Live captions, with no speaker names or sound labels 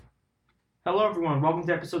Hello, everyone. Welcome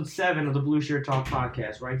to episode 7 of the Blueshirt Talk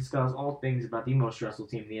podcast, where I discuss all things about the most stressful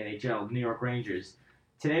team in the NHL, the New York Rangers.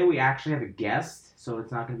 Today, we actually have a guest, so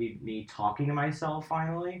it's not going to be me talking to myself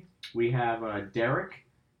finally. We have Derek,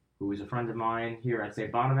 who is a friend of mine here at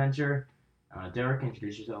St. Bonaventure. Derek,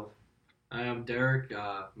 introduce yourself. Hi, I'm Derek.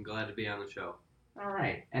 I'm glad to be on the show. All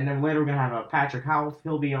right. And then later, we're going to have Patrick Howell.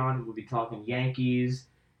 He'll be on. We'll be talking Yankees.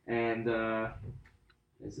 And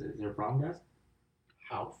is there a problem, guys?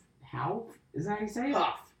 Huff. How? Is that how you say it?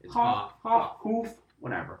 Huff. It's Huff, Huff. hoof,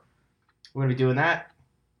 whatever. We're going to be doing that.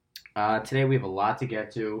 Today we have a lot to get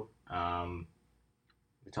to.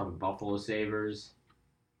 We're talking Buffalo Sabres.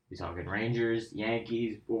 We're talking Rangers,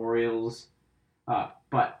 Yankees, Orioles.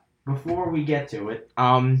 But before we get to it,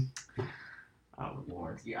 oh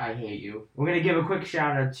Lord, I hate you. We're going to give a quick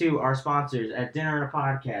shout out to our sponsors at Dinner and a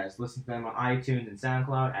Podcast. Listen to them on iTunes and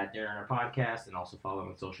SoundCloud at Dinner and a Podcast, and also follow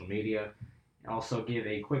them on social media. And also give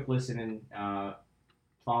a quick listen and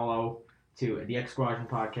follow to the X Squadron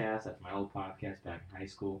podcast. That's my old podcast back in high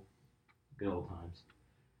school. Good old times.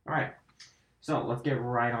 All right. So let's get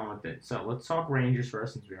right on with it. So let's talk Rangers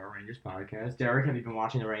first, since we are a Rangers podcast. Derek, have you been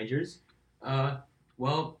watching the Rangers?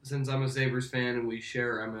 Well, since I'm a Sabres fan and we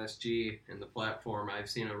share MSG in the platform, I've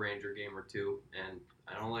seen a Ranger game or two, and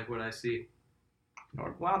I don't like what I see.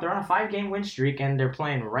 Well, they're on a 5-game win streak, and they're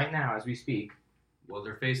playing right now as we speak. Well,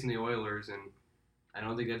 they're facing the Oilers, and I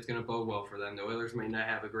don't think that's going to bode well for them. The Oilers may not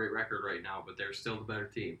have a great record right now, but they're still the better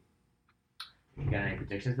team. You got any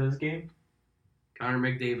predictions for this game? Connor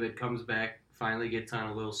McDavid comes back, finally gets on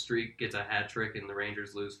a little streak, gets a hat trick, and the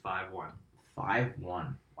Rangers lose 5-1. 5-1.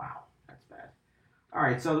 Wow, that's bad. All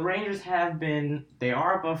right, so the Rangers they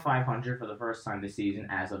are above 500 for the first time this season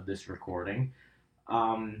as of this recording.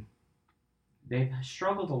 They've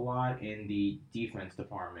struggled a lot in the defense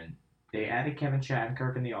department. They added Kevin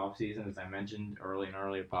Shattenkirk in the offseason, as I mentioned in an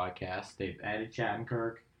earlier podcast. They've added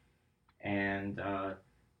Shattenkirk, and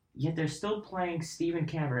yet they're still playing Steven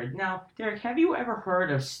Kampfer. Now, Derek, have you ever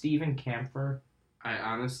heard of Steven Kampfer? I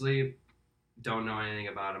honestly don't know anything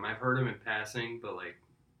about him. I've heard him in passing, but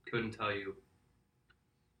couldn't tell you.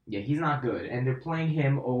 Yeah, he's not good. And they're playing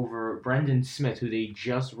him over Brendan Smith, who they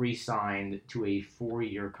just re-signed to a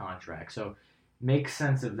 4-year contract. So, makes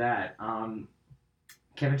sense of that.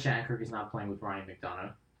 Kevin Shattenkirk is not playing with Ryan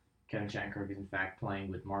McDonough. Kevin Shattenkirk is, in fact,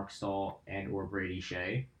 playing with Mark Stahl and or Brady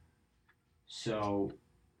Shea. So,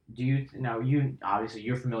 obviously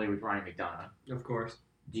you're familiar with Ryan McDonough. Of course.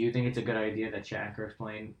 Do you think it's a good idea that Shattenkirk's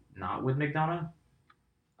playing not with McDonough?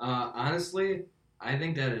 Honestly, I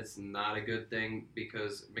think that it's not a good thing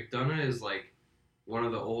because McDonough is one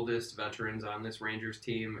of the oldest veterans on this Rangers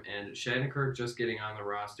team, and Shattenkirk just getting on the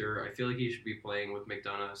roster, I feel like he should be playing with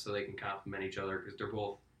McDonough so they can complement each other because they're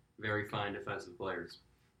both very fine defensive players.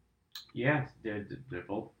 Yeah, they're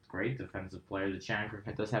both great defensive players.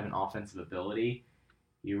 Shattenkirk does have an offensive ability.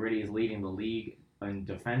 He already is leading the league in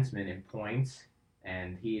defensemen in points,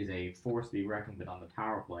 and he is a force to be reckoned with on the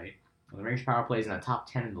power play. The Rangers power play is in the top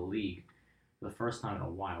 10 in the league for the first time in a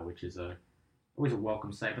while, which is always a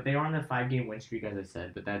welcome sight. But they are on a 5-game win streak, as I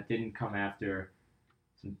said, but that didn't come after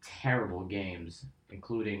some terrible games,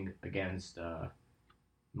 including against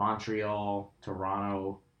Montreal,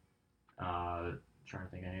 Toronto, trying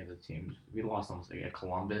to think of any other teams. We lost almost at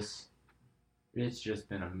Columbus. It's just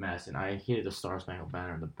been a mess, and I hear the Star Spangled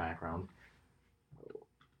Banner in the background.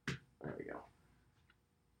 There we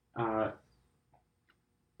go.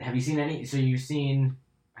 Have you seen any? So you've seen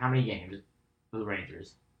how many games of the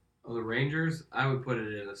Rangers? Oh, the Rangers, I would put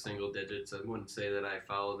it in the single digits. I wouldn't say that I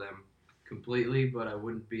follow them completely, but I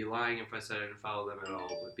wouldn't be lying if I said I didn't follow them at all,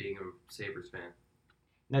 with being a Sabres fan.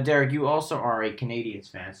 Now, Derek, you also are a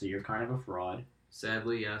Canadiens fan, so you're kind of a fraud.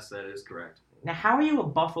 Sadly, yes, that is correct. Now, how are you a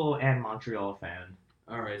Buffalo and Montreal fan?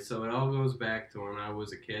 All right, so it all goes back to when I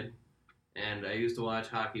was a kid, and I used to watch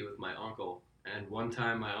hockey with my uncle. And one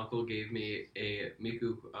time, my uncle gave me a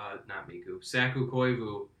Saku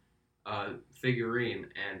Koivu figurine,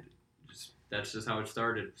 and that's just how it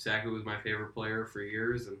started. Saku was my favorite player for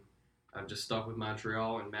years, and I've just stuck with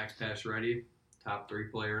Montreal and Max Pacioretty, top 3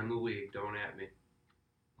 player in the league. Don't at me.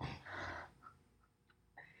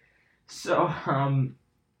 So,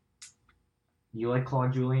 you like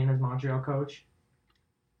Claude Julien as Montreal coach?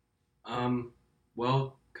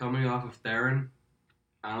 Well, coming off of Theron,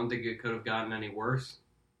 I don't think it could have gotten any worse,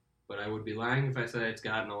 but I would be lying if I said it's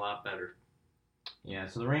gotten a lot better. Yeah,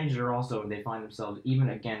 so the Rangers are also, they find themselves, even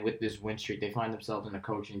again with this win streak, they find themselves in a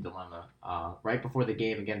coaching dilemma. Right before the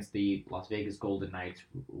game against the Las Vegas Golden Knights,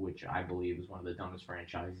 which I believe is one of the dumbest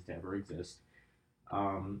franchises to ever exist,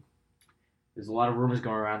 there's a lot of rumors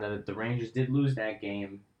going around that the Rangers did lose that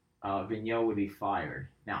game Vigneault would be fired.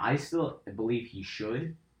 Now, I still believe he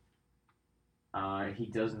should. He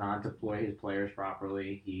does not deploy his players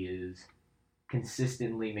properly. He is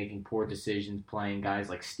consistently making poor decisions, playing guys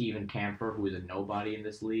like Steven Camphor, who is a nobody in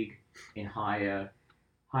this league, in high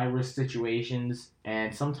risk situations,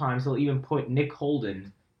 and sometimes he'll even put Nick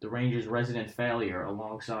Holden, the Rangers' resident failure,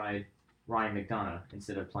 alongside Ryan McDonough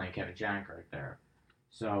instead of playing Kevin Shattenkirk there.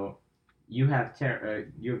 So you have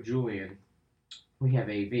Julian, we have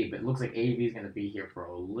AV, but it looks like AV is going to be here for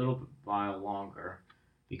a little while longer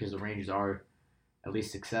because the Rangers are at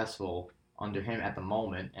least successful under him at the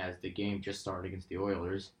moment, as the game just started against the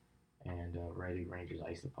Oilers, and Rangers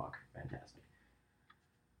ice the puck. Fantastic.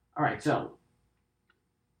 All right, so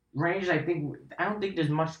Rangers, I don't think there's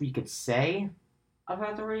much we could say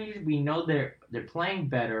about the Rangers. We know they're playing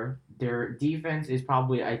better. Their defense is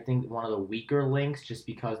probably, I think, one of the weaker links, just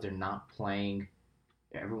because they're not playing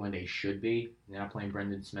everyone they should be. They're not playing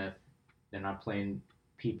Brendan Smith. They're not playing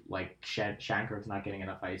people like Shattenkirk's not getting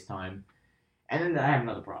enough ice time. And then I have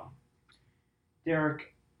another problem.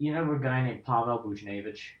 Derek, you know a guy named Pavel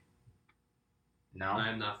Buchnevich? No?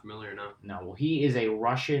 I'm not familiar, no. No, well, he is a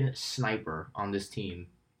Russian sniper on this team.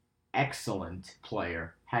 Excellent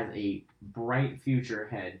player. Has a bright future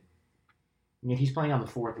ahead. And yet he's playing on the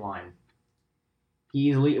fourth line.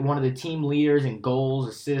 He's one of the team leaders in goals,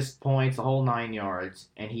 assists, points, the whole 9 yards,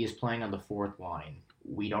 and he is playing on the fourth line.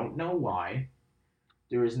 We don't know why.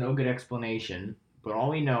 There is no good explanation, but all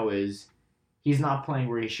we know is he's not playing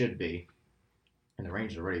where he should be. And the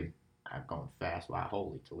Rangers are already going fast. Wow,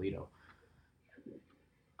 holy Toledo.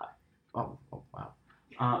 Wow.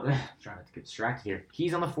 Trying not to get distracted here.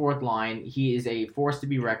 He's on the fourth line. He is a force to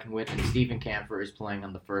be reckoned with, and Steven Camphor is playing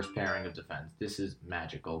on the first pairing of defense. This is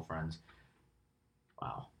magical, friends.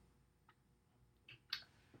 Wow.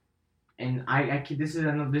 And this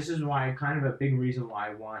is why, kind of a big reason why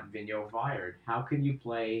I want Vigneault fired. How can you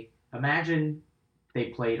play? Imagine they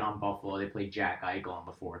played on Buffalo. They played Jack Eichel on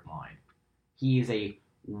the fourth line. He is a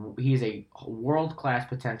world-class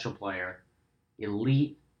potential player,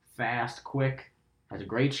 elite, fast, quick, has a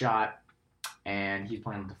great shot, and he's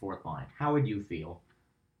playing on the fourth line. How would you feel?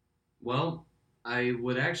 Well, I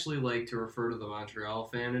would actually like to refer to the Montreal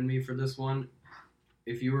fan in me for this one.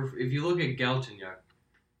 If you look at Galchenyuk,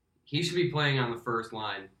 he should be playing on the first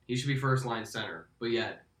line. He should be first line center, but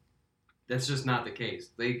yet that's just not the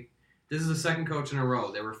case. This is the second coach in a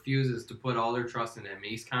row that refuses to put all their trust in him.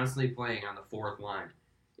 He's constantly playing on the fourth line.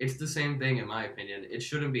 It's the same thing, in my opinion. It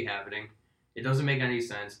shouldn't be happening. It doesn't make any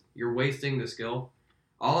sense. You're wasting the skill.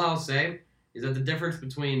 All I'll say is that the difference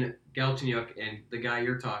between Galchenyuk and the guy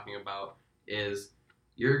you're talking about is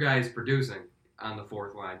your guy's producing on the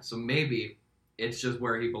fourth line. So maybe it's just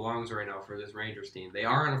where he belongs right now for this Rangers team. They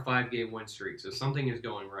are on a 5-game win streak, so something is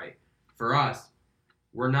going right. For us,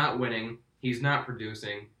 we're not winning. He's not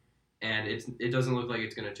producing. And it doesn't look like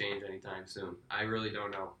it's going to change anytime soon. I really don't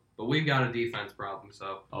know. But we've got a defense problem,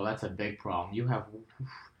 so. Oh, that's a big problem. You have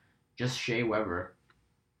just Shea Weber.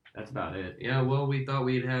 That's about it. Yeah, well, we thought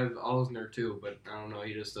we'd have Alsner too, but I don't know.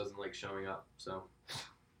 He just doesn't like showing up, so.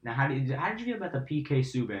 Now, how did you feel about the PK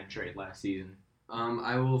Subban trade last season?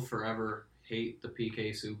 I will forever hate the PK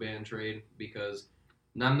Subban trade because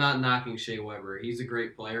I'm not knocking Shea Weber. He's a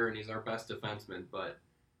great player, and he's our best defenseman, but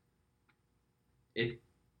it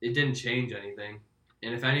didn't change anything.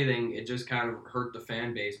 And if anything, it just kind of hurt the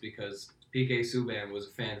fan base because PK Subban was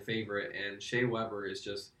a fan favorite, and Shea Weber is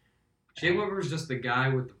just the guy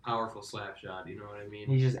with the powerful slap shot. You know what I mean?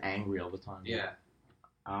 He's just angry all the time. Yeah.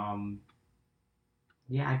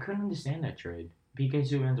 Yeah, I couldn't understand that trade. PK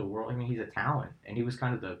Subban's he's a talent, and he was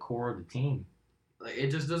kind of the core of the team. Like, it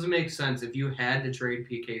just doesn't make sense. If you had to trade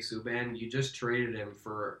PK Subban, you just traded him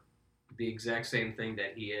for the exact same thing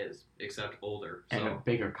that he is, except older. And a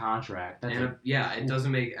bigger contract. It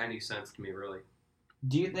doesn't make any sense to me, really.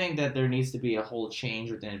 Do you think that there needs to be a whole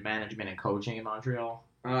change within management and coaching in Montreal?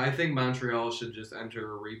 I think Montreal should just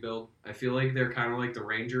enter a rebuild. I feel like they're kind of like the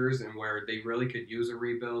Rangers, and where they really could use a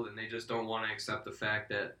rebuild, and they just don't want to accept the fact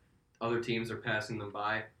that other teams are passing them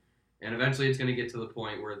by. And eventually, it's going to get to the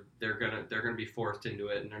point where they're gonna be forced into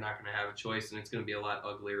it, and they're not going to have a choice, and it's going to be a lot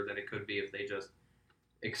uglier than it could be if they just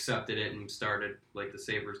accepted it and started like the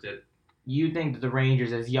Sabres did. You think that the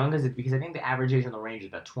Rangers, as young as it, because I think the average age on the Rangers is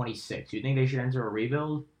about 26. You think they should enter a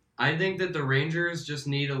rebuild? I think that the Rangers just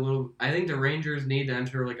need I think the Rangers need to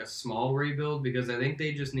enter like a small rebuild because I think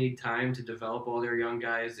they just need time to develop all their young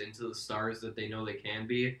guys into the stars that they know they can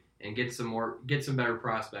be and get some better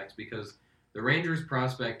prospects because the Rangers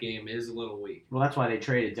prospect game is a little weak. Well, that's why they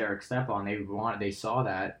traded Derek Stepan. They saw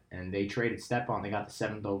that, and they traded Stepan. They got the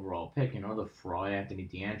 7th overall pick. You know, the fraud Anthony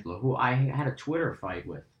D'Angelo, who I had a Twitter fight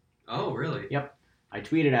with. Oh, really? Yep. I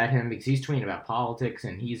tweeted at him because he's tweeting about politics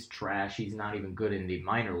and he's trash. He's not even good in the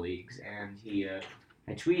minor leagues. And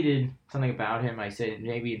I tweeted something about him. I said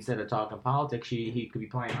maybe instead of talking politics, he could be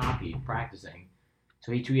playing hockey, practicing.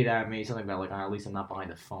 So he tweeted at me something about like, at least I'm not behind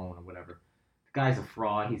the phone or whatever. The guy's a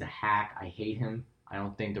fraud. He's a hack. I hate him. I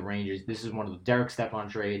don't think the Rangers. This is one of the Derek Stepan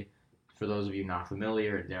trade. For those of you not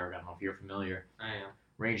familiar, and Derek, I don't know if you're familiar. I am.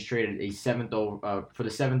 Rangers traded for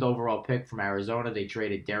the seventh overall pick from Arizona. They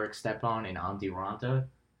traded Derek Stepan and Antti Ranta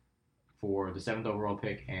for the seventh overall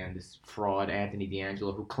pick, and this fraud Anthony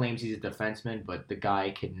DeAngelo, who claims he's a defenseman, but the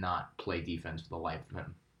guy cannot play defense for the life of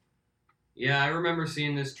him. Yeah, I remember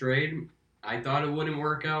seeing this trade. I thought it wouldn't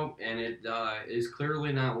work out, and it is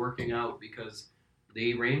clearly not working out because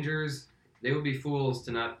the Rangers, they would be fools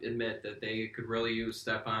to not admit that they could really use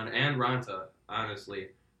Stepan and Ranta, honestly,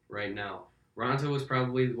 right now. Ranta was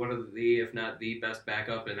probably one of the, if not the best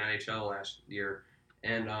backup in NHL last year.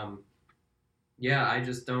 And, yeah, I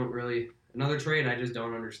just don't really... Another trade I just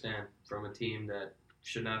don't understand from a team that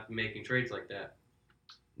should not be making trades like that.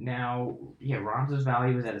 Now, yeah, Ranta's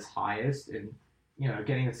value was at his highest, and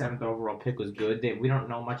getting the seventh overall pick was good. We don't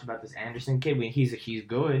know much about this Anderson kid. He's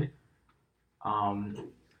good.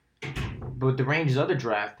 But the Rangers' other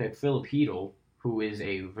draft pick, Philip Hedl, who's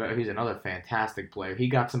another fantastic player. He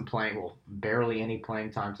got some barely any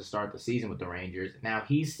playing time to start the season with the Rangers. Now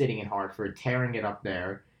he's sitting in Hartford, tearing it up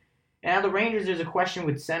there. And now the Rangers, there's a question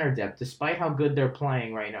with center depth, despite how good they're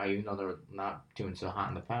playing right now, even though they're not doing so hot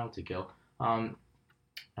in the penalty kill.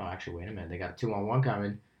 Actually, wait a minute. They got a 2-on-1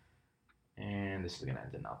 coming. And this is going to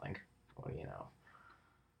end in nothing. Well,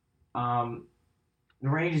 the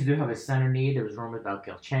Rangers do have a center need. There was rumors about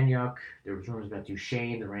Galchenyuk. There was rumors about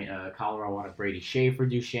Duchesne. Colorado wanted Brady Shea for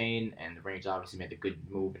Duchesne, and the Rangers obviously made the good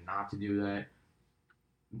move not to do that.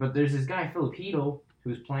 But there's this guy, Philip Hedl,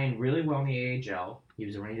 who's playing really well in the AHL. He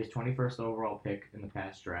was the Rangers' 21st overall pick in the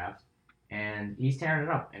past draft, and he's tearing it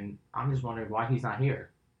up. And I'm just wondering why he's not here.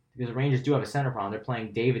 Because the Rangers do have a center problem. They're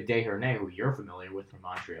playing David Desharnais, who you're familiar with from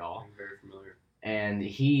Montreal. I'm very familiar. And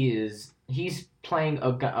he's playing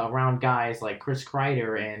around guys like Chris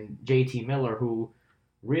Kreider and JT Miller, who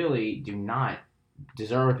really do not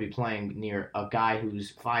deserve to be playing near a guy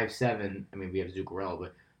who's 5'7". I mean, we have Zuccarello,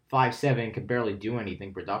 but 5'7" can barely do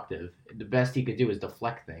anything productive. The best he could do is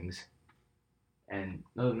deflect things. And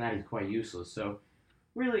other than that, he's quite useless. So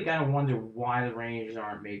really got to wonder why the Rangers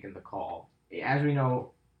aren't making the call. As we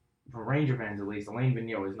know, for Ranger fans at least, Alain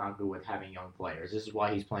Vigneault is not good with having young players. This is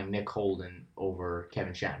why he's playing Nick Holden over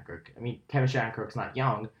Kevin Shattenkirk. I mean, Kevin Shattenkirk's not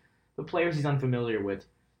young, but players he's unfamiliar with,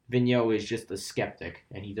 Vigneault is just a skeptic,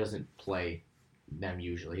 and he doesn't play them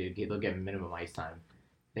usually. They'll get minimum ice time.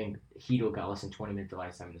 I think Hedl got less than 20 minutes of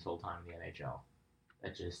ice time this whole time in the NHL.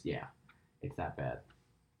 That's just, it's that bad.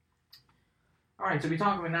 All right, so we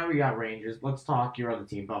got Rangers. Let's talk your other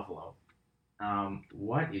team, Buffalo.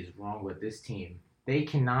 What is wrong with this team? They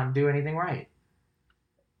cannot do anything right.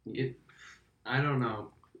 I don't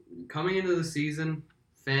know. Coming into the season,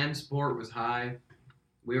 fan support was high.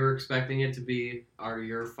 We were expecting it to be our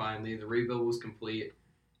year finally. The rebuild was complete.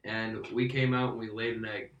 And we came out and we laid an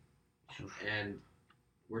egg. And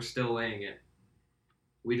we're still laying it.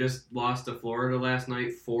 We just lost to Florida last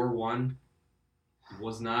night, 4-1.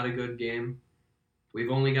 Was not a good game.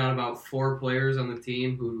 We've only got about 4 players on the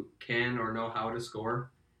team who can or know how to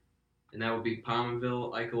score. And that would be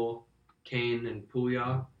Pominville, Eichel, Kane, and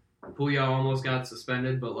Pouliot. Pouliot almost got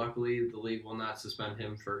suspended, but luckily the league will not suspend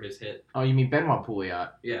him for his hit. Oh, you mean Benoit Pouliot?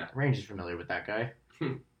 Yeah. Rangers familiar with that guy.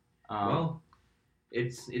 Well,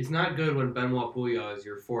 it's not good when Benoit Pouliot is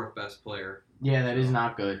your 4th best player. Yeah, that is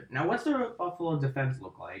not good. Now, what's their Buffalo defense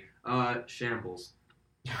look like? Shambles.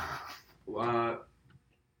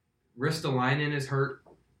 Ristolainen is hurt.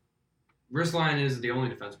 Ristolainen is the only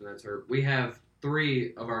defenseman that's hurt. We have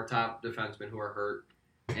 3 of our top defensemen who are hurt.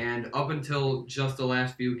 And up until just the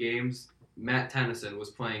last few games, Matt Tennyson was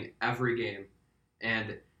playing every game.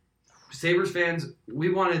 And Sabres fans, we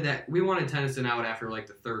wanted Tennyson out after like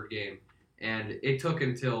the 3rd game. And it took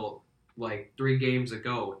until like 3 games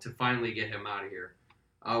ago to finally get him out of here.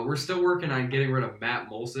 We're still working on getting rid of Matt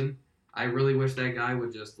Molson. I really wish that guy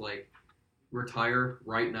would just like retire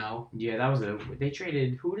right now. Yeah, that was they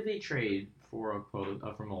traded. Who did they trade for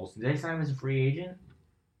Molson? Did they sign him as a free agent?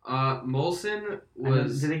 Molson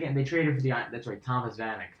was. They traded for that's right, Thomas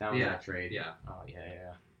Vanek. That was that trade. Yeah. Oh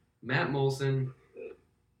yeah. Matt Molson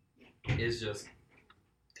is just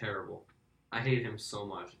terrible. I hate him so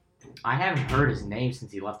much. I haven't heard his name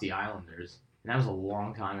since he left the Islanders, and that was a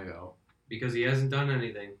long time ago. Because he hasn't done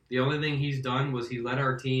anything. The only thing he's done was he led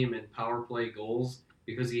our team in power play goals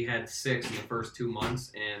because he had 6 in the first 2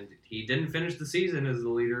 months, and he didn't finish the season as the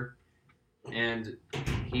leader. and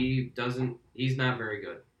he's not very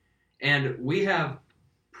good. And we have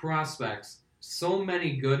prospects, so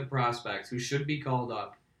many good prospects who should be called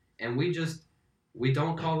up, and we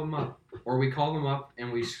don't call them up, or we call them up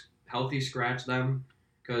and we healthy scratch them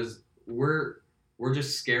because we're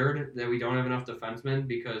just scared that we don't have enough defensemen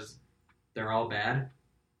because they're all bad.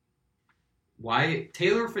 Why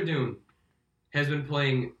Taylor Fadoon has been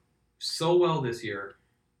playing so well this year,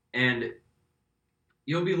 and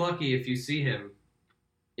you'll be lucky if you see him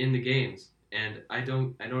in the games. And I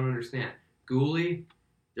don't understand. Gooley,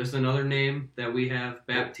 just another name that we have.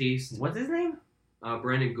 Baptiste. What's his name?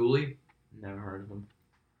 Brandon Gooley. Never heard of him.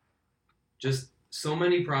 Just so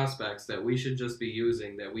many prospects that we should just be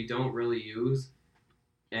using that we don't really use.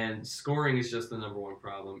 And scoring is just the number one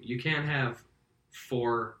problem. You can't have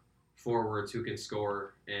 4 forwards who can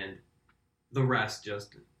score and the rest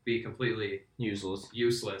just be completely useless.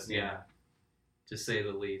 Yeah, to say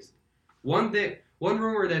the least. One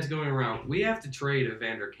rumor that's going around, we have to trade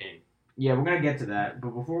Evander Kane. Yeah, we're going to get to that.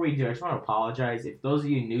 But before we do, I just want to apologize. If those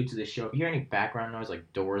of you new to the show, if you hear any background noise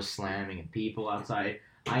like doors slamming and people outside,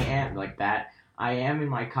 I am like that. I am in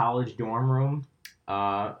my college dorm room.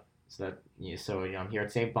 I'm here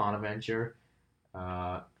at St. Bonaventure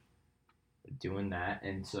doing that.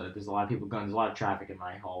 And so there's a lot of people going. There's a lot of traffic in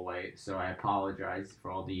my hallway. So I apologize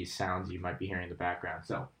for all these sounds you might be hearing in the background.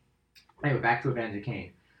 So anyway, back to Evander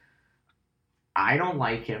Kane. I don't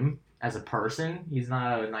like him as a person. He's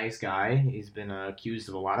not a nice guy. He's been accused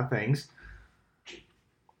of a lot of things.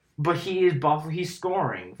 But he's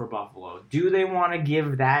scoring for Buffalo. Do they want to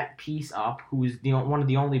give that piece up, who's one of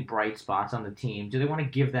the only bright spots on the team? Do they want to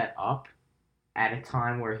give that up at a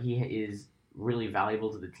time where he is really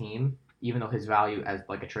valuable to the team, even though his value as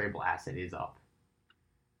like a tradable asset is up?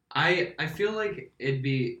 I feel like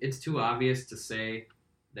it's too obvious to say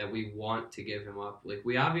that we want to give him up. Like,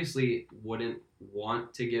 we obviously wouldn't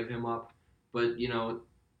want to give him up, but,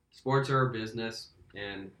 sports are a business,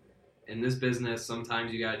 and in this business,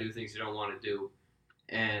 sometimes you got to do things you don't want to do,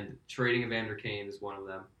 and trading Evander Kane is one of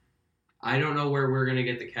them. I don't know where we're going to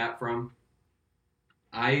get the cap from.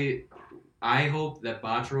 I hope that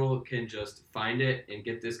Bottrell can just find it and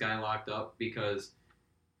get this guy locked up, because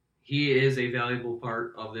he is a valuable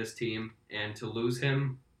part of this team, and to lose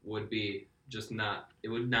him would be it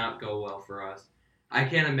would not go well for us. I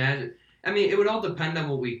can't imagine. I mean, it would all depend on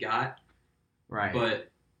what we got. Right. But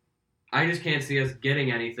I just can't see us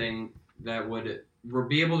getting anything that would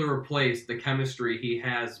be able to replace the chemistry he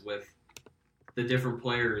has with the different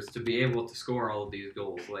players to be able to score all of these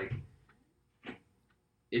goals. Like,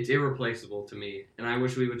 it's irreplaceable to me, and I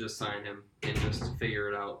wish we would just sign him and just figure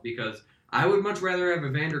it out, because I would much rather have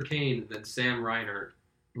Evander Kane than Sam Reinhart.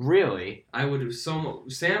 Really? I would have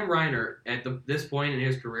Sam Reinhart at this point in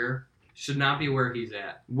his career should not be where he's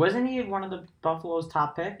at. Wasn't he one of the Buffalo's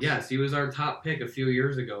top picks? Yes, he was our top pick a few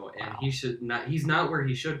years ago, and he's not where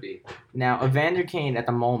he should be. Now, Evander Kane at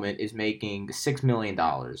the moment is making $6 million.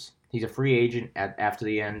 He's a free agent after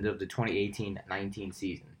the end of the 2018-19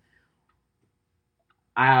 season.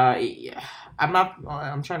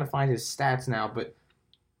 I'm trying to find his stats now, but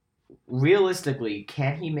realistically,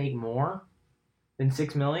 can he make more than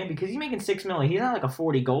 $6 million? Because he's making $6 million. He's not like a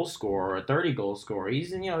 40 goal scorer or a 30 goal scorer.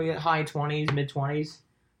 He's in high 20s, mid 20s.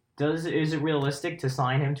 Is it realistic to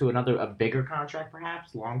sign him to a bigger contract,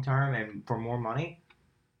 perhaps long term and for more money?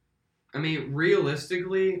 I mean,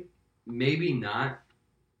 realistically, maybe not,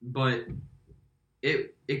 but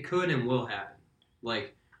it could and will happen.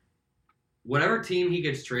 Like, whatever team he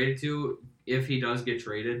gets traded to, if he does get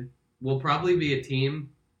traded, will probably be a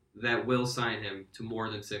team that will sign him to more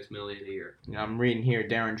than $6 million a year. I'm reading here,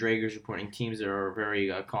 Darren Drager's reporting teams that are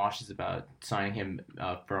very cautious about signing him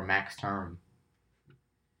for a max term.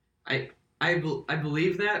 I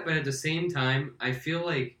believe that, but at the same time, I feel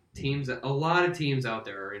like a lot of teams out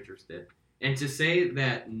there are interested. And to say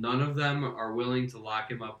that none of them are willing to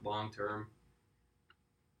lock him up long term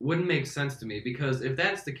wouldn't make sense to me, because if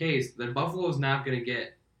that's the case, then Buffalo's not going to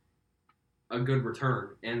get a good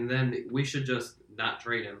return, and then we should just not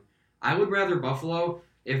trade him. I would rather Buffalo,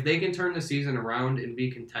 if they can turn the season around and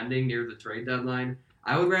be contending near the trade deadline,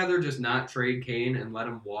 I would rather just not trade Kane and let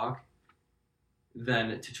him walk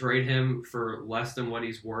than to trade him for less than what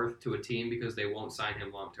he's worth to a team because they won't sign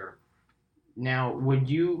him long term. Now, would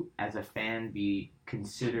you, as a fan, be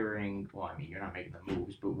considering, well, I mean, you're not making the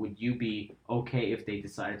moves, but would you be okay if they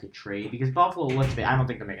decided to trade? Because Buffalo, I don't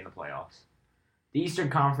think they're making the playoffs. The Eastern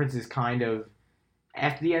Conference is kind of,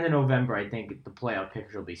 after the end of November, I think the playoff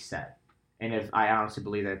picture will be set. And if I honestly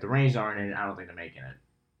believe that if the Rangers aren't in it, I don't think they're making it.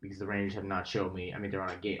 Because the Rangers have not shown me, I mean, they're on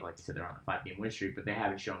a gate, like you said, they're on a 5-game win streak, but they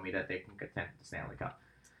haven't shown me that they can contend with the Stanley Cup.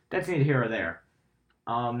 that's neither here or there.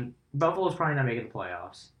 Buffalo's probably not making the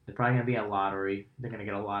playoffs. They're probably going to be a lottery. They're going to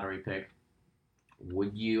get a lottery pick.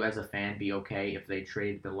 Would you, as a fan, be okay if they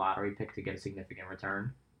trade the lottery pick to get a significant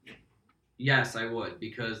return? Yes, I would,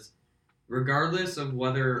 because regardless of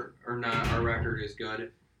whether or not our record is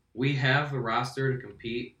good, we have the roster to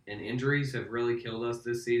compete, and injuries have really killed us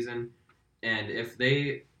this season. And if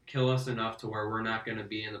they kill us enough to where we're not going to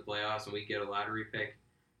be in the playoffs and we get a lottery pick,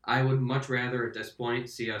 I would much rather at this point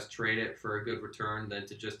see us trade it for a good return than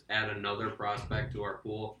to just add another prospect to our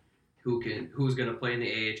pool who's going to play in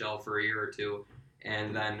the AHL for a year or two,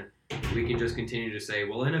 and then we can just continue to say,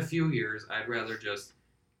 well, in a few years, I'd rather just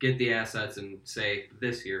get the assets and say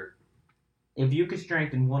this year. If you could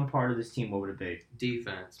strengthen one part of this team, what would it be?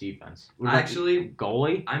 Defense. Defense. Actually,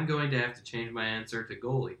 goalie? I'm going to have to change my answer to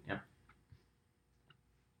goalie. Yep.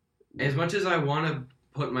 As much as I want to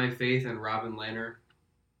put my faith in Robin Lehner,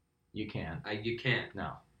 you can't. You can't.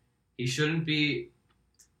 No. He shouldn't be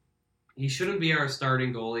our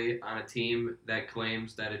starting goalie on a team that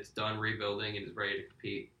claims that it's done rebuilding and is ready to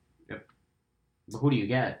compete. Yep. But who do you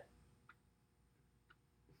get?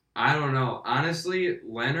 I don't know. Honestly,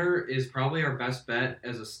 Lehner is probably our best bet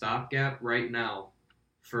as a stopgap right now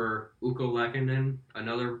for Ukko Lehkonen,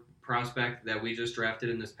 another prospect that we just drafted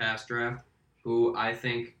in this past draft, who I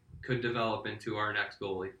think could develop into our next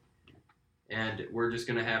goalie. And we're just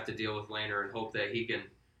going to have to deal with Lehner and hope that he can...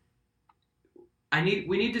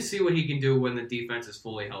 We need to see what he can do when the defense is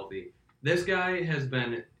fully healthy. This guy has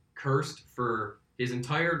been cursed for his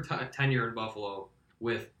entire tenure in Buffalo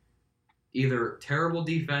with either terrible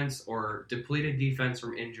defense or depleted defense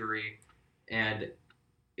from injury. And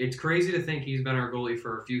it's crazy to think he's been our goalie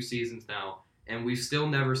for a few seasons now, and we've still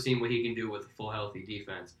never seen what he can do with a full healthy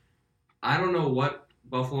defense. I don't know what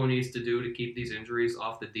Buffalo needs to do to keep these injuries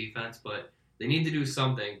off the defense, but they need to do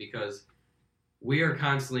something because we are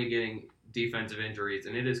constantly getting defensive injuries,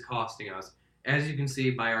 and it is costing us, as you can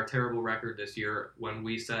see by our terrible record this year when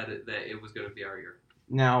we said that it was going to be our year.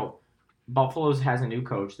 Now, Buffalo's has a new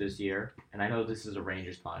coach this year, and I know this is a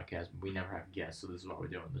Rangers podcast, but we never have guests, so this is why we're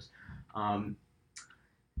doing this.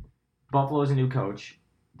 Buffalo's a new coach.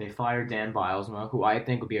 They fired Dan Bilesma, who I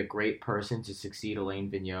think would be a great person to succeed Elaine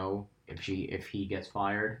Vigneault if he gets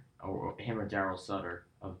fired, or him or Darryl Sutter,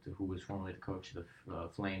 who was formerly the coach of the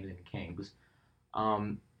Flames and Kings.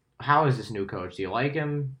 How is this new coach? Do you like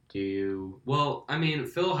him? Well, I mean,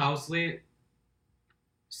 Phil Housley,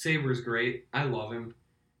 Sabre's great. I love him.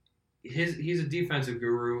 He's a defensive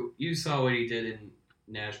guru. You saw what he did in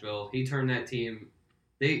Nashville. He turned that team.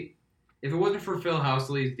 If it wasn't for Phil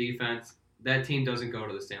Housley's defense, that team doesn't go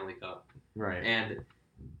to the Stanley Cup. Right. And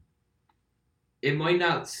it might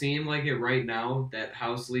not seem like it right now that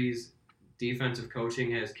Housley's defensive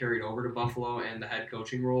coaching has carried over to Buffalo and the head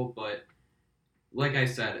coaching role, but like I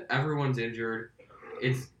said, everyone's injured.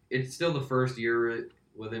 It's still the first year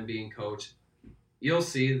with him being coach. You'll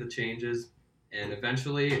see the changes, and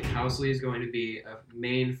eventually Housley is going to be a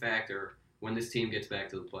main factor when this team gets back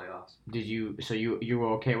to the playoffs. So you were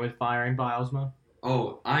okay with firing Bilesma?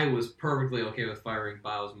 Oh, I was perfectly okay with firing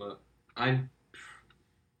Bilesma.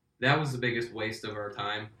 That was the biggest waste of our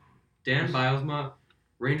time. Dan Bilesma,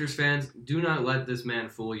 Rangers fans, do not let this man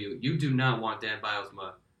fool you. You do not want Dan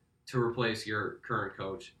Bilesma to replace your current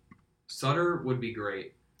coach. Sutter would be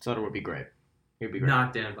great. Sutter would be great. He would be great.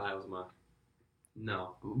 Not Dan Bilesma.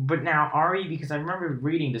 No. But now, Ari, because I remember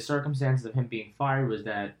reading the circumstances of him being fired was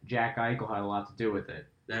that Jack Eichel had a lot to do with it.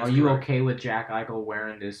 That's Are you correct. okay with Jack Eichel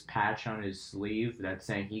wearing this patch on his sleeve that's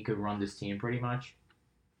saying he could run this team pretty much?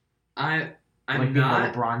 I'm like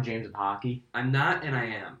not. The LeBron James of hockey? I'm not, and I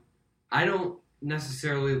am. I don't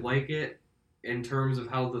necessarily like it in terms of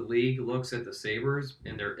how the league looks at the Sabres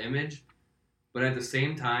and their image, but at the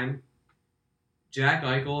same time, Jack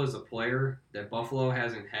Eichel is a player that Buffalo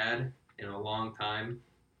hasn't had in a long time,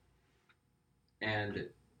 and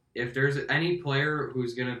if there's any player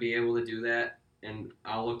who's going to be able to do that, and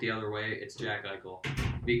I'll look the other way, it's Jack Eichel,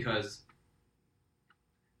 because,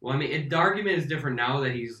 well, I mean, the argument is different now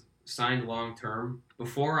that he's signed long-term.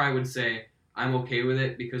 Before, I would say I'm okay with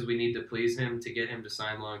it because we need to please him to get him to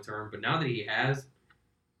sign long-term. But now that he has,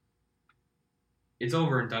 it's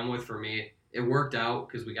over and done with for me. It worked out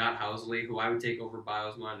because we got Housley, who I would take over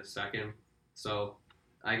Bilesma in a second. So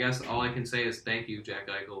I guess all I can say is thank you, Jack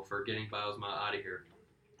Eichel, for getting Bilesma out of here.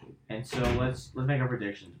 And so let's make our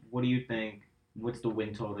predictions. What do you think? What's the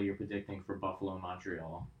win total you're predicting for Buffalo and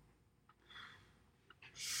Montreal?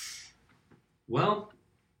 Well,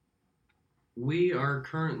 we are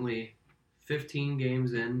currently 15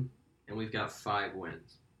 games in, and we've got 5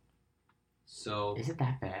 wins. So is it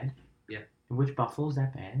that bad? Yeah. Which Buffalo's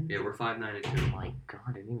that bad? Yeah, we're 5-9-2. Oh my god,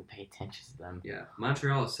 I didn't even pay attention to them. Yeah,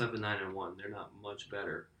 Montreal is 7-9-1. They're not much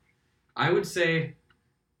better. I would say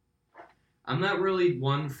I'm not really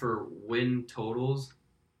one for win totals,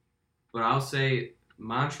 but I'll say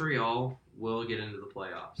Montreal will get into the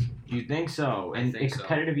playoffs. You think so? I think a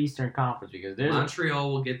competitive Eastern Conference because there's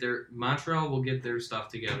Montreal will get their stuff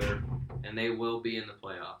together, and they will be in the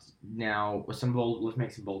playoffs. now with some bold. Let's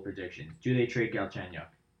make some bold predictions. Do they trade Galchenyuk?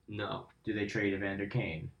 No. Do they trade Evander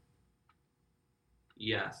Kane?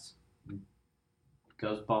 Yes.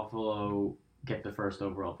 Does Buffalo get the first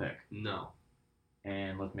overall pick? No.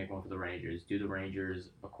 And let's make one for the Rangers. Do the Rangers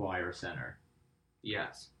acquire a center?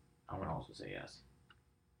 Yes. I'm going to also say yes.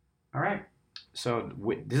 All right. So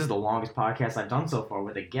this is the longest podcast I've done so far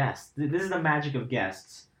with a guest. This is the magic of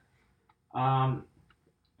guests. So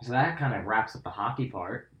that kind of wraps up the hockey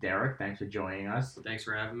part. Derek, thanks for joining us. Thanks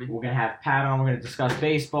for having me. We're going to have Pat on. We're going to discuss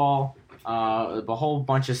baseball, a whole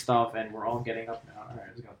bunch of stuff, and we're all getting up now. All right,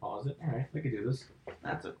 I'm just going to pause it. All right, we can do this.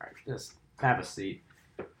 That's all right. Just have a seat.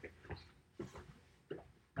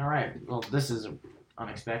 All right. Well, this is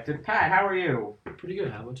unexpected. Pat, how are you? Pretty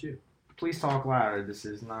good. How about you? Please talk louder.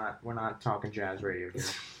 We're not talking jazz radio here.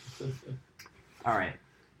 All right.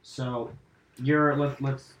 So,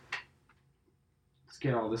 let's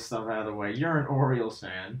get all this stuff out of the way. You're an Orioles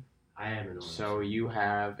fan. I am an Orioles. So you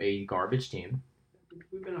have a garbage team.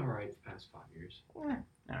 We've been all right the past 5 years. All right.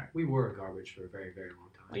 We were garbage for a very, very long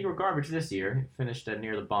time. Well, you were garbage this year. Finished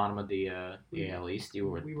near the bottom of the AL East. We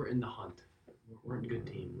were in the hunt. We're a good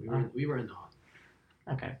team. We were in the hunt.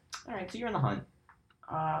 Okay. All right. So you're in the hunt.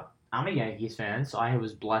 I'm a Yankees fan, so I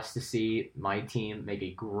was blessed to see my team make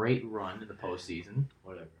a great run in the postseason.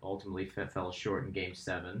 Whatever. Ultimately, fell short in Game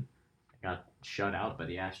 7. Got shut out by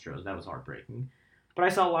the Astros. That was heartbreaking. But I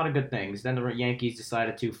saw a lot of good things. Then the Yankees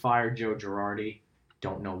decided to fire Joe Girardi.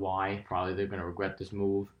 Don't know why. Probably they're going to regret this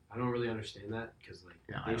move. I don't really understand that because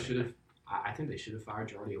they should have. I think they should have fired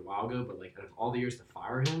Girardi a while ago. But out of all the years to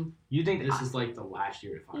fire him, you think this is the last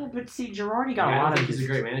year to fire him? Yeah, but see, Girardi got a I lot don't of. think he's a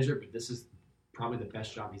great manager, but this is probably the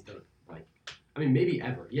best job he's done. Maybe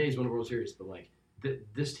ever. Yeah, he's won a World Series, but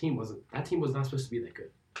this team wasn't. That team was not supposed to be that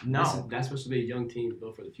good. No, that's supposed to be a young team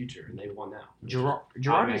built for the future, and they won now.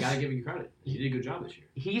 Girardi, I gotta give you credit. He did a good job this year.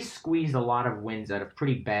 He squeezed a lot of wins out of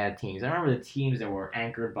pretty bad teams. I remember the teams that were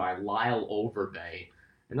anchored by Lyle Overbay,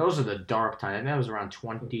 and those are the dark times. I think that was around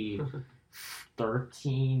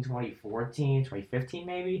 2013, 2014, 2015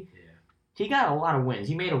 maybe. Yeah. He got a lot of wins.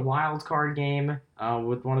 He made a wild card game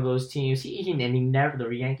with one of those teams. The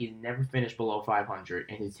Yankees never finished below 500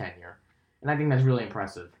 in his tenure, and I think that's really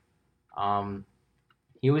impressive.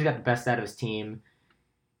 He always got the best out of his team.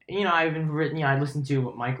 I listened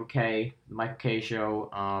to Michael Kay, the Michael Kay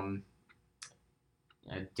show,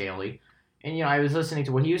 daily, and I was listening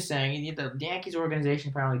to what he was saying. The Yankees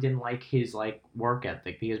organization apparently didn't like his work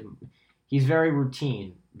ethic because he's very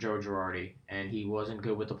routine, Joe Girardi, and he wasn't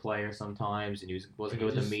good with the players sometimes, and he wasn't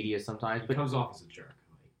good with the media sometimes. But comes off as a jerk.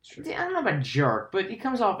 I don't know about jerk, but he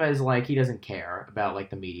comes off as he doesn't care about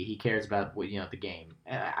the media. He cares about the game.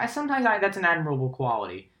 Sometimes that's an admirable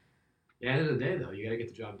quality. Yeah, at the end of the day, though, you got to get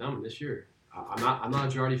the job done. And this year, I'm not a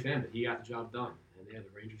Girardi fan, but he got the job done. And the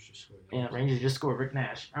Rangers just scored. Yeah, Rangers just scored. Rick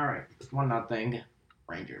Nash. All right, 1-0.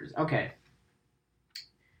 Rangers. Okay.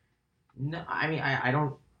 No, I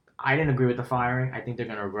didn't agree with the firing. I think they're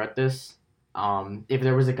gonna regret this. If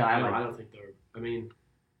there was a guy I don't think they're.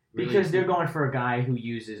 Really, because they're going for a guy who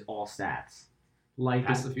uses all stats.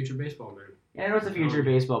 That's the future of baseball, man. Yeah, I know it's the future of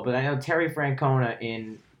baseball, but I know Terry Francona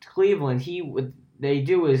in Cleveland.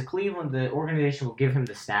 Cleveland, the organization will give him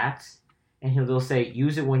the stats, and they'll say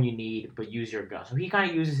use it when you need, but use your gut. So he kind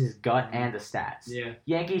of uses his gut and the stats. Yeah.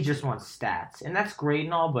 Yankees just want stats, and that's great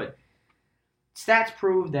and all, but stats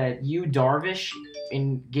prove that Darvish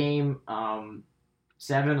in Game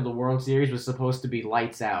 7 of the World Series was supposed to be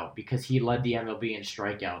lights out because he led the MLB in his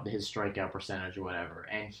strikeout percentage or whatever,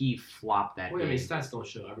 and he flopped that game. Stats don't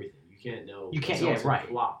show everything. You can't know. You can't, yeah, right.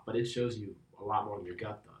 Flop, but it shows you a lot more than your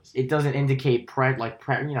gut does. It doesn't indicate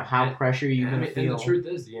how pressure you're going to feel. And the truth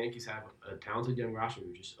is, the Yankees have a talented young roster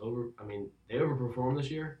who just they overperformed this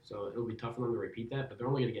year, so it'll be tough for them to repeat that, but they're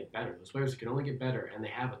only going to get better. Those players can only get better, and they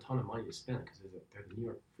have a ton of money to spend because they're the New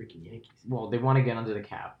York freaking Yankees. Well, they want to get under the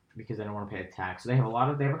cap because they don't want to pay a tax. So they have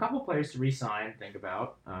a couple of players to re-sign. Think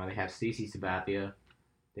about they have Stacey Sabathia.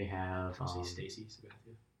 They have Stacey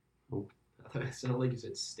Sabathia. Oh. It sounded like you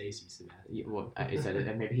said Stacey Sabathia. Yeah, well, is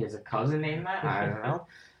that maybe he has a cousin named that? I don't know.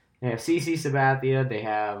 They have CC Sabathia. They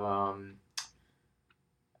have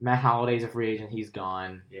Matt Holliday's a free agent. He's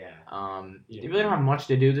gone. Yeah. They really don't have much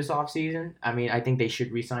to do this offseason. I think they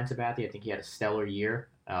should re-sign Sabathia. I think he had a stellar year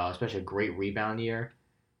especially a great rebound year.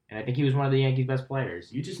 And I think he was one of the Yankees' best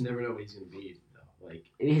players. You just never know what he's going to be, though. Like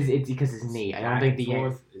It's because his knee. I don't think the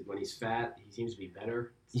Yankees. When he's fat, he seems to be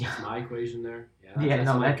better. Yeah. That's my equation there.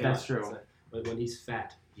 That's true. But when he's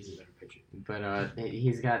fat, he's a better pitcher. But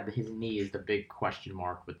he's got his knee is the big question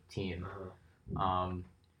mark with the team.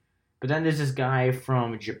 But then there's this guy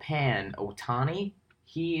from Japan, Otani.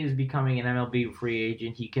 He is becoming an MLB free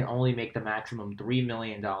agent. He can only make the maximum $3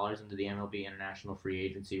 million under the MLB international free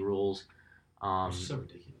agency rules. Which is so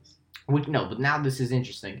ridiculous. But now this is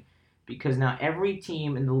interesting because now every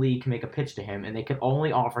team in the league can make a pitch to him, and they can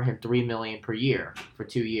only offer him $3 million per year for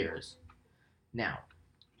 2 years. Now,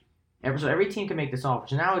 every team can make this offer.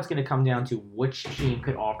 So now it's going to come down to which team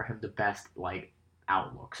could offer him the best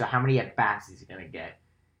outlook. So how many at bats is he going to get?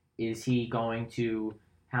 Is he going to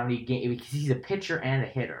how many games? Because he's a pitcher and a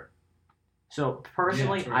hitter. So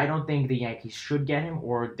personally, I don't think the Yankees should get him,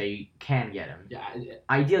 or they can get him. Yeah.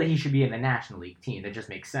 Ideally, he should be in the National League team. That just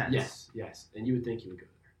makes sense. Yes, and you would think he would go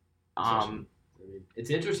there. I mean, it's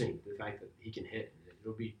interesting the fact that he can hit.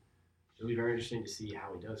 It'll be very interesting to see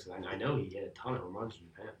how he does. I know he hit a ton of home runs in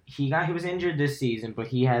Japan. He was injured this season, but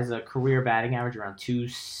he has a career batting average around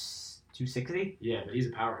 260. Yeah, but he's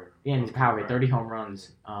a power hitter. Yeah, and he's a power hitter, 30 home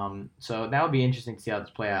runs. So that would be interesting to see how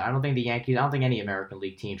this play out. I don't think any American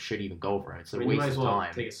League team should even go for it. It's a waste of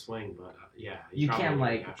time. Take a swing, but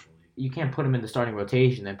you can't put him in the starting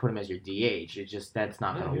rotation and put him as your DH. It's just that's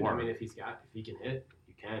not going to work. I mean, if he can hit,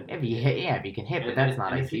 you can. If he can hit, but that's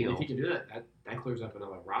not ideal. If he can do that clears up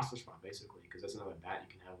another roster spot basically, because that's another bat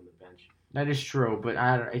you can have on the bench. That is true, but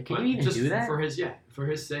can you even do that? For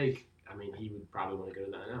his sake, I mean, he would probably want to go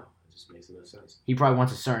to the NL. It just makes no sense. He probably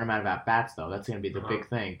wants a certain amount of at bats though. That's going to be the big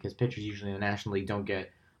thing, because pitchers usually in the National League don't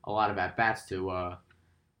get a lot of at bats to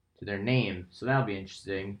their name, so that'll be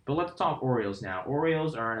interesting. But let's talk Orioles now.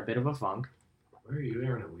 Orioles are in a bit of a funk. They're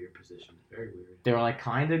in a weird position. Very weird. They're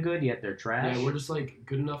kind of good, yet they're trash. Yeah, we're just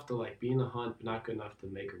good enough to be in the hunt, but not good enough to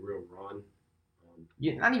make a real run.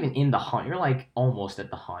 You're not even in the hunt. You're almost at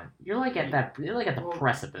the hunt. You're at the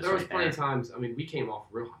precipice. There was plenty of times. I mean, we came off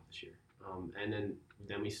real hot this year, and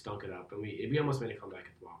then we stunk it up, and we almost made a comeback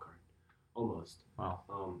at the wild card, almost.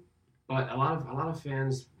 Wow. But a lot of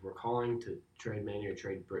fans were calling to trade Manny or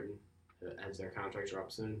trade Britton as their contracts are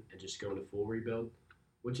up soon and just go into full rebuild,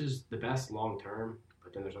 which is the best long term.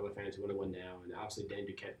 But then there's other fans who want to win now, and obviously Dan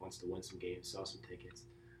Duquette wants to win some games, sell some tickets.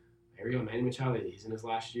 Here we go, Manny Machado. He's in his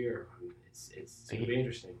last year. It's going to be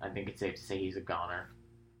interesting. I think it's safe to say he's a goner.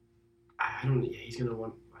 I don't know. Yeah, he's going to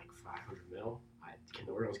want $500 million. Can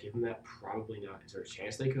the Orioles give him that? Probably not. Is there a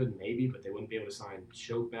chance they could? Maybe, but they wouldn't be able to sign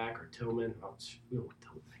Schoch back or Tillman. We don't want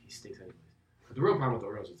Tillman back. He stinks anyways. But the real problem with the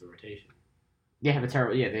Orioles is the rotation. Yeah, the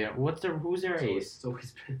terrible. Yeah, who's their ace? It's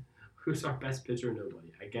always been, who's our best pitcher?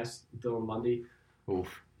 Nobody. I guess Dylan Bundy.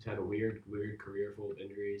 Oof. He's had a weird career full of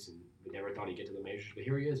injuries, and we never thought he'd get to the majors, but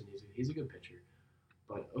here he is, and he's a good pitcher.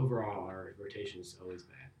 But overall, our rotation is always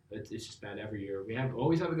bad. It's just bad every year. We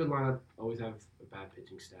always have a good lineup, always have a bad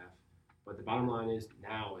pitching staff. But the bottom line is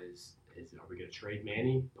now is are we going to trade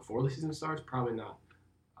Manny before the season starts? Probably not.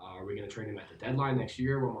 Are we going to trade him at the deadline next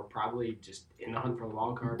year when we're probably just in the hunt for the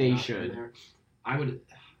wild card? They should. I would.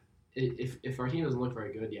 If our team doesn't look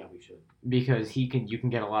very good, yeah, we should. Because you can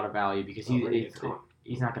get a lot of value because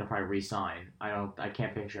he's not going to probably re-sign. I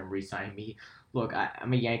can't picture him re-signing me. Look,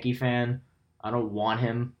 I'm a Yankee fan. I don't want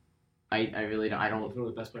him. I really don't. He's one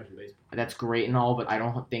of the best players in baseball. That's great and all, but I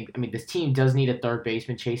don't think. I mean, this team does need a third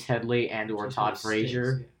baseman. Chase Headley or Todd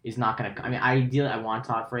Frazier is not going to. I mean, ideally, I want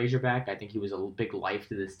Todd Frazier back. I think he was a big life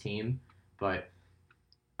to this team, but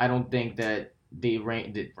I don't think that the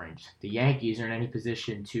Yankees are in any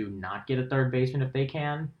position to not get a third baseman if they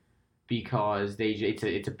can, because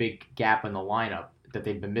it's a big gap in the lineup that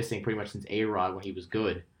they've been missing pretty much since A-Rod when he was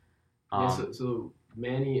good. So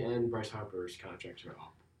Manny and Bryce Harper's contracts are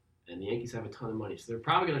up. And the Yankees have a ton of money, so they're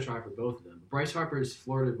probably going to try for both of them. Bryce Harper is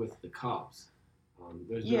flirted with the Cubs.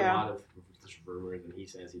 There's been a lot of rumors, and he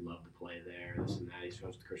says he'd love to play there, this and that. He's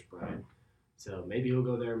friends with Chris Bryant. So maybe he'll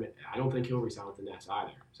go there. I don't think he'll resign with the Nets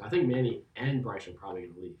either. So I think Manny and Bryce are probably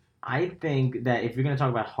going to leave. I think that if you're going to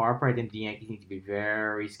talk about Harper, I think the Yankees need to be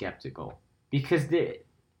very skeptical. Because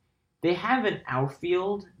they have an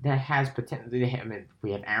outfield that has potential.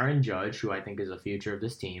 We have Aaron Judge, who I think is the future of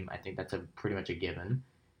this team. I think that's pretty much a given.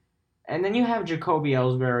 And then you have Jacoby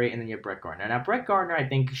Ellsbury, and then you have Brett Gardner. Now, Brett Gardner, I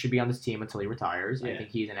think, should be on this team until he retires. Yeah. I think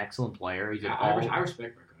he's an excellent player. I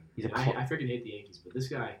respect Brett Gardner. I freaking hate the Yankees, but this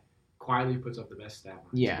guy quietly puts up the best stat lines.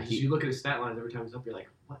 Yeah. You look at his stat lines every time he's up, you're like,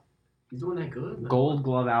 what? He's doing that good? Gold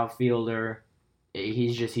Glove outfielder.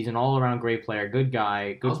 He's an all-around great player, good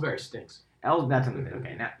guy. Ellsbury stinks. That's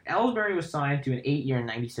okay. Now Ellsbury was signed to an 8-year,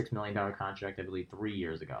 $96 million contract, I believe, 3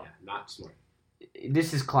 years ago. Yeah, not smart.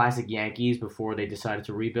 This is classic Yankees before they decided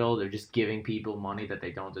to rebuild. They're just giving people money that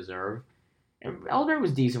they don't deserve. And Ellsbury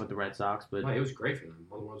was decent with the Red Sox, but No, it was great for them.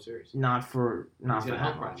 Won the World Series. not for He's that got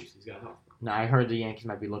health much. problems. He's got health. Now I heard the Yankees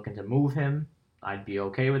might be looking to move him. I'd be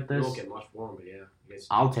okay with You this. won't get much for him, but yeah.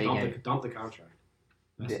 I'll take it. Dump the contract.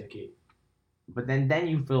 That's the key. But then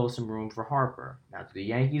you fill some room for Harper. Now, do the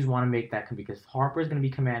Yankees want to make that because Harper is going to be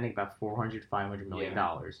commanding about $400, $500 million.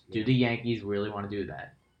 Do the Yankees really want to do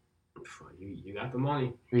that? You got the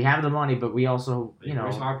money. We have the money, but we also,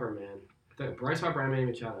 Bryce Harper, man. Bryce Harper and Manny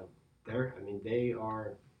Machado. They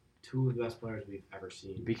are two of the best players we've ever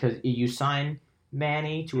seen. Because you sign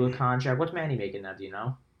Manny to a contract. What's Manny making now? Do you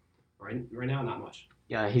know? Right now, not much.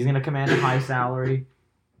 Yeah, he's going to command a high salary.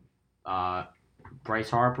 Bryce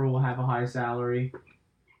Harper will have a high salary,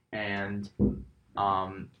 and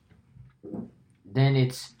then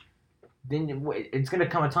it's going to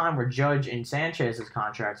come a time where Judge and Sanchez's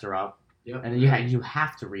contracts are up, and then you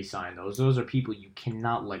have to re-sign those. Those are people you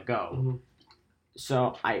cannot let go. Mm-hmm.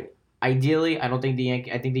 So ideally, I don't think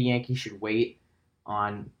I think the Yankees should wait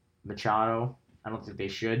on Machado. I don't think they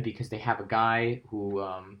should because they have a guy who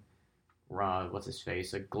what's his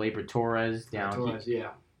face, like Gleyber Torres down. Torres,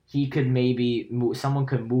 He could maybe someone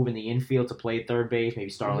could move in the infield to play third base, maybe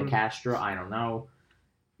Starlin Castro. I don't know.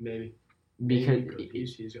 Maybe because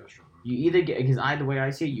he's got a strong arm. You either get the way I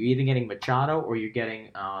see it, you're either getting Machado or you're getting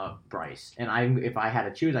Bryce. And if I had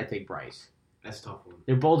to choose, I'd take Bryce. That's a tough one.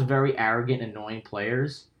 They're both very arrogant, annoying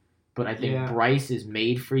players, but I think Bryce is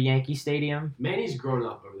made for Yankee Stadium. Manny's grown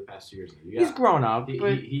up over the past 2 years. He's grown up.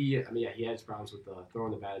 He had his problems with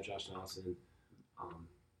throwing the bat at Josh Nelson,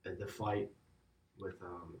 and the fight with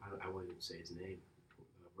I wouldn't even say his name,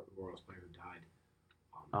 the Royals player who died.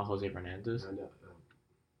 Jose Fernandez.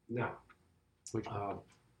 No. Which what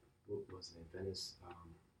was his name? Venice.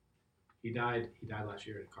 He died last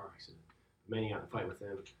year in a car accident. Manny got in a fight with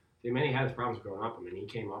him. Manny had his problems growing up. I mean, he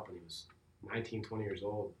came up when he was 19, 20 years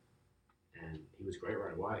old, and he was great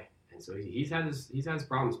right away. And so he's had his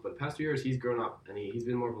problems, but the past 2 years he's grown up and he's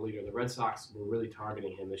been more of a leader. The Red Sox were really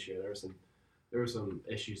targeting him this year. There were some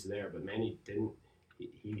issues there, but Manny didn't.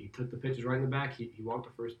 He took the pitches right in the back. He walked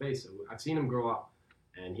to first base. So I've seen him grow up,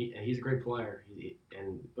 and he's a great player.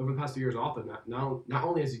 And over the past 2 years, also not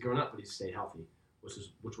only has he grown up, but he's stayed healthy,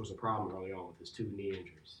 which was a problem early on with his 2 knee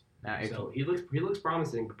injuries. So he looks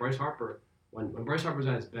promising. But Bryce Harper, when Bryce Harper's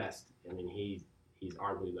at his best, I mean he's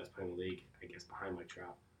arguably the best player in the league, I guess, behind Mike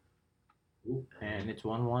Trout. Ooh, and it's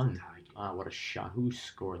 1-1. What a shot! Who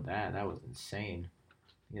scored that? That was insane.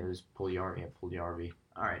 It was Pugliarvi.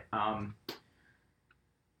 All right.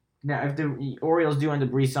 Now, if the Orioles do end up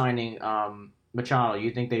re-signing Machado,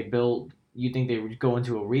 you think they would go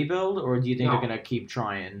into a rebuild, or do you think they're gonna keep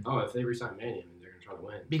trying? Oh, if they re-sign Manny, I mean they're gonna try to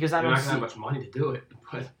win. Because they're not gonna have much money to do it,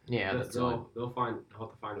 but they'll have to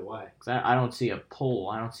find a way. Because I don't see a pull.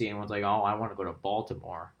 I don't see anyone's like, oh, I want to go to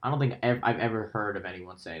Baltimore. I don't think I've ever heard of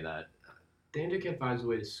anyone say that. Dan Duquette finds a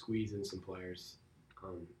way to squeeze in some players,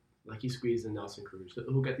 like he squeezed in Nelson Cruz.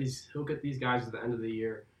 He'll get these guys at the end of the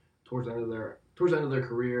year, towards the end of their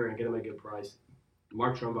career, and get them at a good price.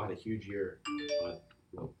 Mark Trumbo had a huge year,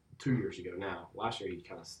 2 years ago now. Last year he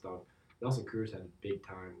kind of stunk. Nelson Cruz had a big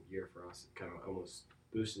time year for us. Kind of almost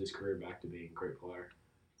boosted his career back to being a great player.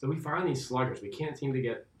 So we find these sluggers. We can't seem to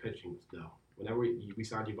get pitching though. Whenever we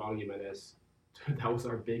signed Ubaldo Jimenez, that was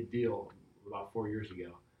our big deal about 4 years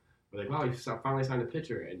ago. We're like, wow, we finally signed a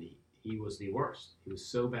pitcher, and he was the worst. He was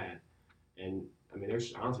so bad. And, I mean,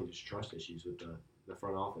 there's honestly just trust issues with the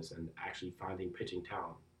front office and actually finding pitching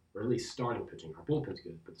talent, or at least starting pitching. Our bullpen's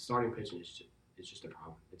good, but the starting pitching is just a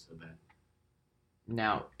problem. It's so bad.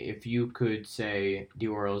 Now, if you could say the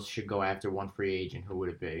Orioles should go after one free agent, who would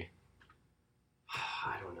it be?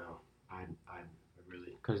 I don't know. I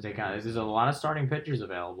really... Because there's a lot of starting pitchers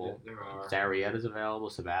available. Yeah, there are. Arrieta's available.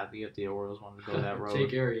 Sabathia, if the Orioles wanted to go that road.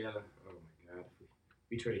 Jake Arrieta. Oh, my God.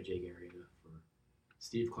 We traded Jake Arrieta for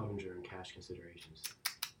Steve Clevenger and cash considerations.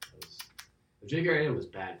 Jake Arrieta was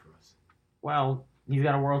bad for us. Well, he's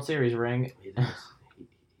got a World Series ring. He does.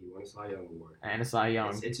 He won a Cy Young Award. And a Cy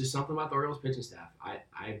Young. It's just something about the Orioles pitching staff. I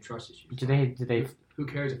have trust issues. Do they? Who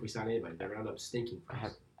cares if we sign anybody? They're going to end up stinking for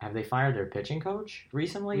us. Have they fired their pitching coach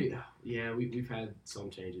recently? We've had some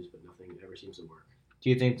changes, but nothing ever seems to work. Do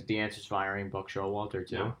you think that the answer is firing Buck Showalter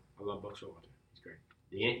too? No, I love Buck Showalter. He's great.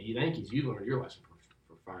 The Yankees, you learned your lesson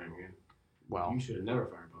for firing him. Well, you should have never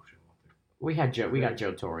fired Buck Showalter. We got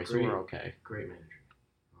Joe Torre, so we're okay. Great manager.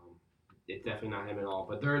 It's definitely not him at all.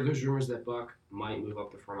 But there's rumors that Buck might move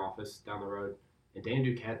up the front office down the road. And Dan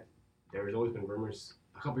Duquette, there's always been rumors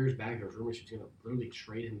couple years back, there was rumors he was going to literally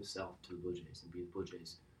trade himself to the Blue Jays and be the Blue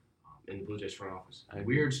Jays in the Blue Jays front office.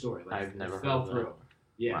 Weird story. Like, I've never fell heard of through. that.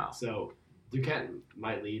 Yeah. Wow. So Duquette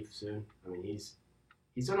might leave soon. I mean, he's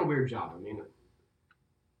done a weird job. I mean,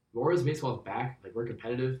 the Orioles baseball is back. Like, we're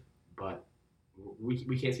competitive, but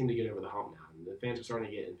we can't seem to get over the hump now. And the fans are starting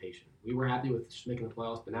to get impatient. We were happy with just making the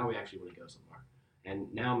playoffs, but now we actually want to go somewhere.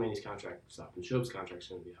 And now Manny's contract's up, and Shope's contract's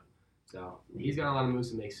going to be up. So he's got a lot of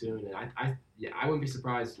moves to make soon, and I wouldn't be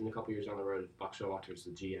surprised in a couple years down the road if Buck Showalter's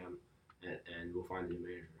the GM, and we'll find a new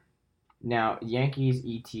manager. Now, Yankees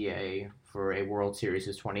ETA for a World Series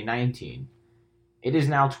is 2019. It is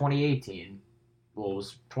now 2018. Well, it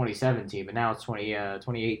was 2017, but now it's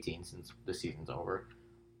 2018 since the season's over.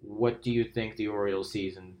 What do you think the Orioles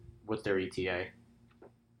season, what's their ETA?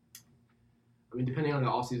 I mean, depending on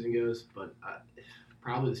how the offseason goes, but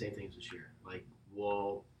probably the same thing as this year. Like,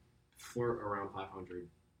 we'll flirt around 500,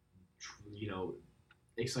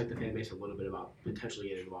 excite the fan base a little bit about potentially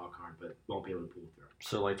getting a wild card, but won't be able to pull through.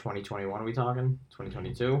 So, like 2021, are we talking?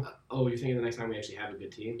 2022? You're thinking the next time we actually have a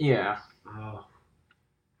good team? Yeah.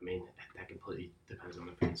 I mean, that completely depends on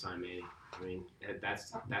if we can sign Manny. I mean,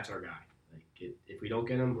 that's our guy. Like, if we don't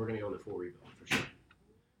get him, we're going to go into full rebuild for sure.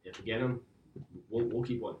 If we get him, we'll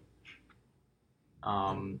keep winning.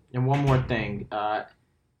 And one more thing.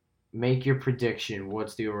 Make your prediction.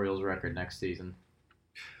 What's the Orioles' record next season?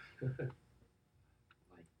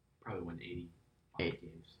 Probably win 85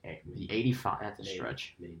 games. 85. That's a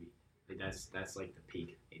stretch. Maybe. Like, that's like the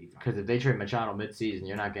peak. 85. Because if they trade Machado mid-season,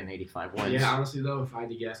 you're not getting 85 wins. Yeah, honestly though, if I had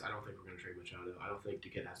to guess, I don't think we're going to trade Machado. I don't think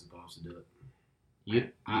Duquette has the balls to do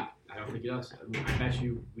it. I don't think he does. I bet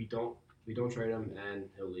you we don't trade him and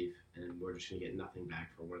he'll leave, and we're just going to get nothing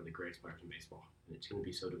back for one of the greatest players in baseball. And it's going to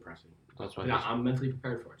be so depressing. That's what I'm mentally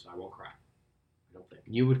prepared for it, so I won't cry. I don't think.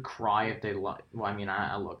 You would cry if they well, I mean,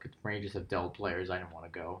 I look, Rangers have dealt players I didn't want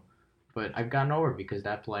to go. But I've gotten over it because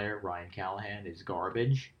that player, Ryan Callahan, is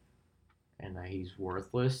garbage. And he's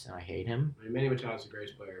worthless, and I hate him. I mean, Manny Machado's the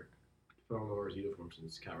greatest player to put on over his uniform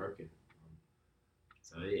since Cal Ripken.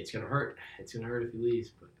 So it's going to hurt. It's going to hurt if he leaves,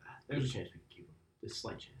 but there's a chance we can keep him. There's a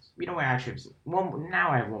slight chance. You know what, actually, now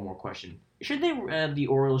I have one more question. Should the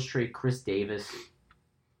Orioles trade Chris Davis?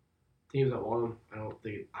 Teams that want him, I don't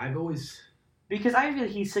think I've always... Because I feel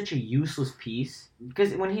he's such a useless piece.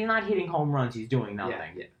 Because when he's not hitting home runs, he's doing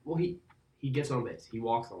nothing. Yeah. Well, he gets on base. He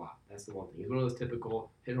walks a lot. That's the one thing. He's one of those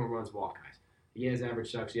typical hit home runs, walk guys. He has average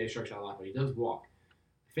sucks. He strikes out a lot, but he does walk.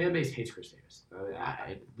 The fan base hates Chris Davis.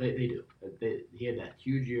 They do. He had that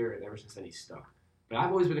huge year, and ever since then he's stuck. But I've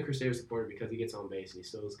always been a Chris Davis supporter because he gets on base and he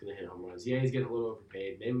still is going to hit home runs. Yeah, he's getting a little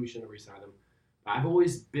overpaid. Maybe we shouldn't have re-signed him. But I've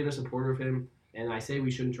always been a supporter of him, and I say we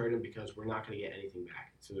shouldn't trade him because we're not going to get anything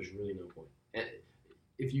back. So there's really no point. And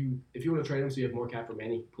if you want to trade him so you have more cap for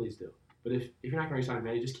Manny, please do. But if you're not going to re-sign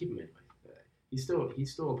Manny, just keep him anyway. He's still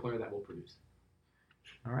a player that will produce.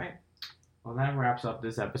 All right. Well, that wraps up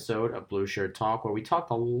this episode of Blue Shirt Talk, where we talked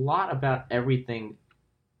a lot about everything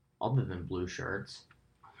other than blue shirts.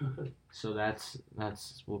 So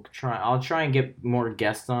we'll try. I'll try and get more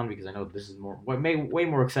guests on because I know this is way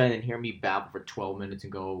more exciting than hearing me babble for 12 minutes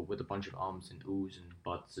and go with a bunch of ums and oohs and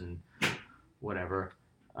buts and whatever.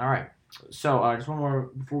 All right. So just one more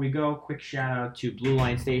before we go. Quick shout out to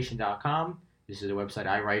BlueLineStation.com. This is a website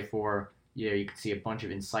I write for. Yeah, you can see a bunch of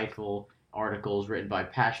insightful articles written by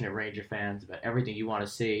passionate Ranger fans about everything you want to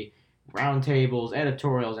see. Roundtables,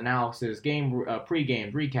 editorials, analysis,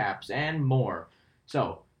 pre-game recaps, and more.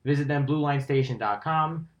 So, visit them,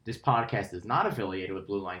 BlueLineStation.com. This podcast is not affiliated with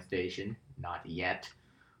Blue Line Station. Not yet.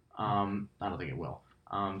 I don't think it will.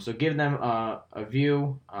 So give them a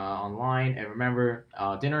view online. And remember,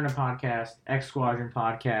 Dinner and a Podcast, X Squadron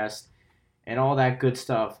Podcast, and all that good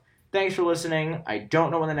stuff. Thanks for listening. I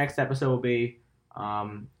don't know when the next episode will be.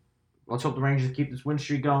 Let's hope the Rangers keep this win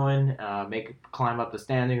streak going, climb up the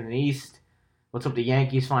standings in the East. Let's hope the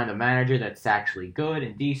Yankees find a manager that's actually good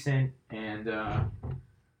and decent. And that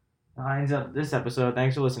ends up this episode.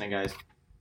 Thanks for listening, guys.